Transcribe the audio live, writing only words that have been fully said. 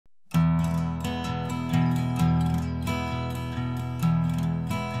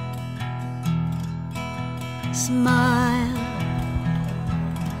Smile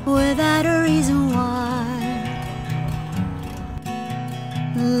without a reason why.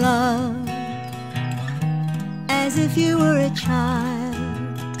 Love as if you were a child.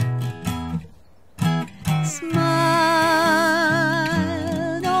 Smile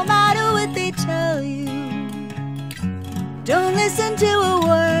no matter what they tell you. Don't listen to a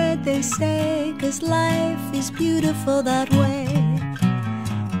word they say, 'cause life is beautiful that way.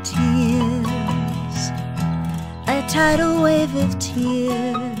 Tears, a tidal wave of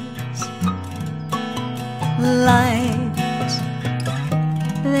tears. Light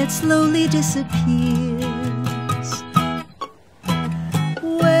that slowly disappears.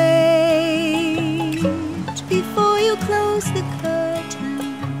 Wait before you close the curtain.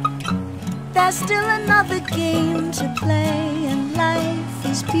 There's still another game to play, and life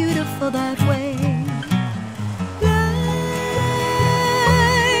is beautiful that way.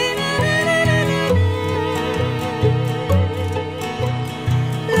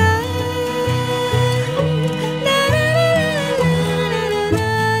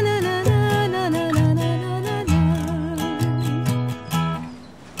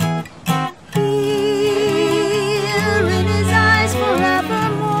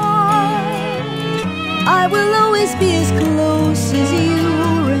 Be as close as you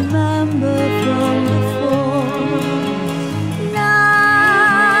remember from before.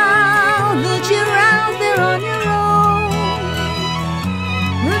 Now that you're out there on your own,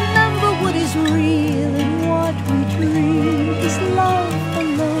 remember what is real and what we dream is love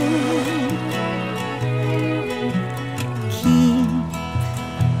alone. Keep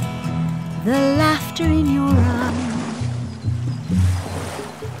the laughter in your eyes.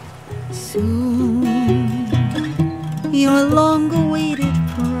 Soon your long-awaited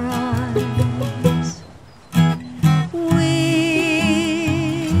prize we'll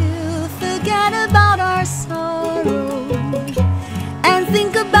forget about our sorrow and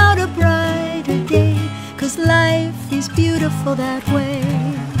think about a brighter day, 'cause life is beautiful that way.